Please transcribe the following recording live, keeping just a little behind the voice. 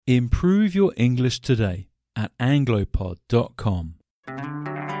Improve your English today at anglopod.com.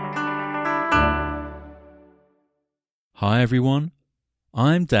 Hi everyone,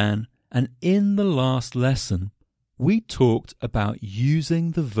 I'm Dan, and in the last lesson we talked about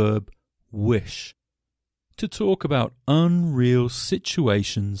using the verb wish to talk about unreal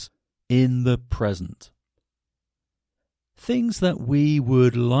situations in the present. Things that we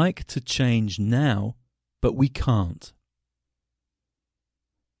would like to change now, but we can't.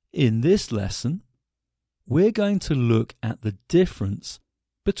 In this lesson, we're going to look at the difference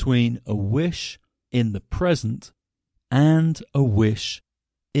between a wish in the present and a wish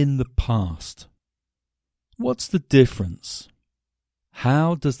in the past. What's the difference?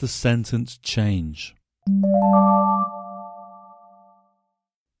 How does the sentence change?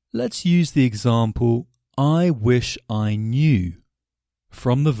 Let's use the example, I wish I knew,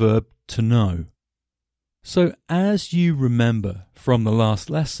 from the verb to know. So as you remember from the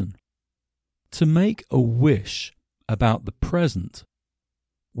last lesson, to make a wish about the present,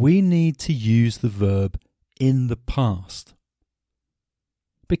 we need to use the verb in the past,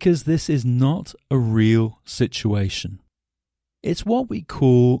 because this is not a real situation. It's what we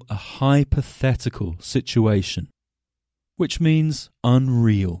call a hypothetical situation, which means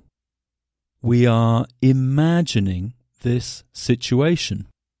unreal. We are imagining this situation.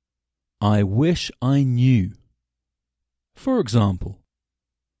 I wish I knew. For example,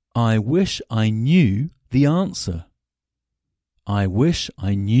 I wish I knew the answer. I wish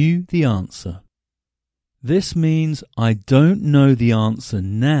I knew the answer. This means I don't know the answer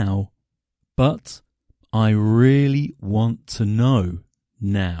now, but I really want to know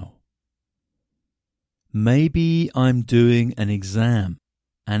now. Maybe I'm doing an exam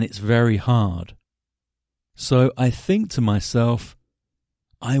and it's very hard. So I think to myself,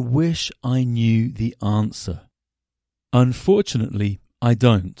 I wish I knew the answer. Unfortunately, I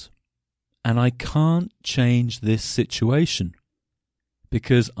don't, and I can't change this situation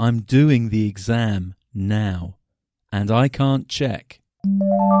because I'm doing the exam now and I can't check.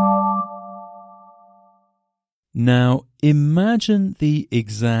 Now, imagine the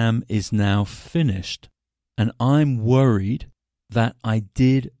exam is now finished and I'm worried that I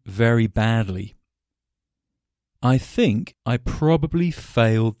did very badly. I think I probably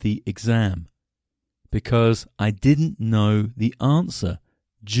failed the exam because I didn't know the answer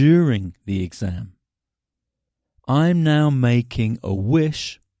during the exam. I'm now making a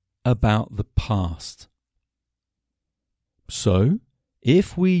wish about the past. So,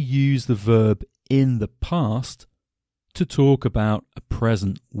 if we use the verb in the past to talk about a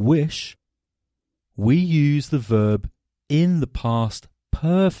present wish, we use the verb in the past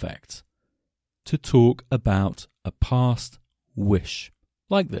perfect to talk about a past wish,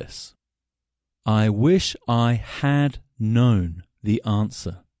 like this. I wish I had known the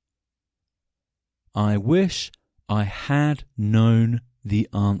answer. I wish I had known the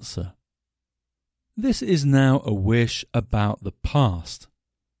answer. This is now a wish about the past,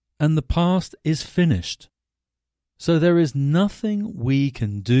 and the past is finished. So there is nothing we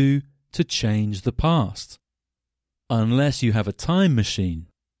can do to change the past, unless you have a time machine.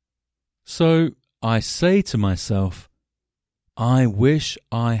 So I say to myself, I wish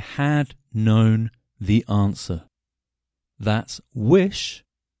I had known the answer. That's wish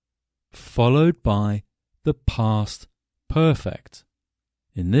followed by the past perfect.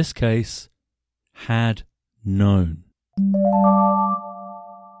 In this case, had known.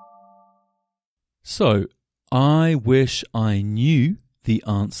 So, I wish I knew the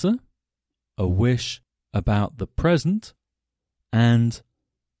answer, a wish about the present, and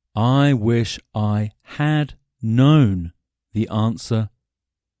I wish I had known the answer,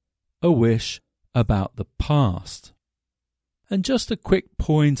 a wish about the past. And just a quick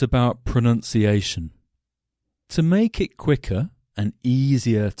point about pronunciation. To make it quicker and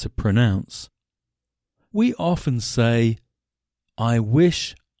easier to pronounce, we often say, I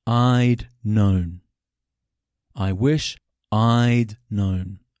wish I'd known. I wish I'd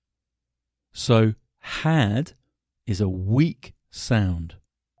known. So, had is a weak sound.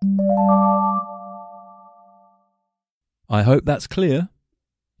 I hope that's clear.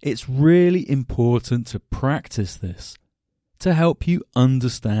 It's really important to practice this to help you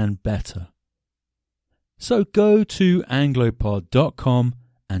understand better. So go to anglopod.com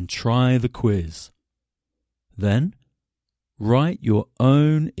and try the quiz. Then, write your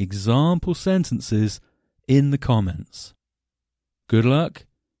own example sentences in the comments. Good luck,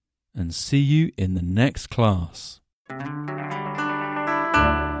 and see you in the next class.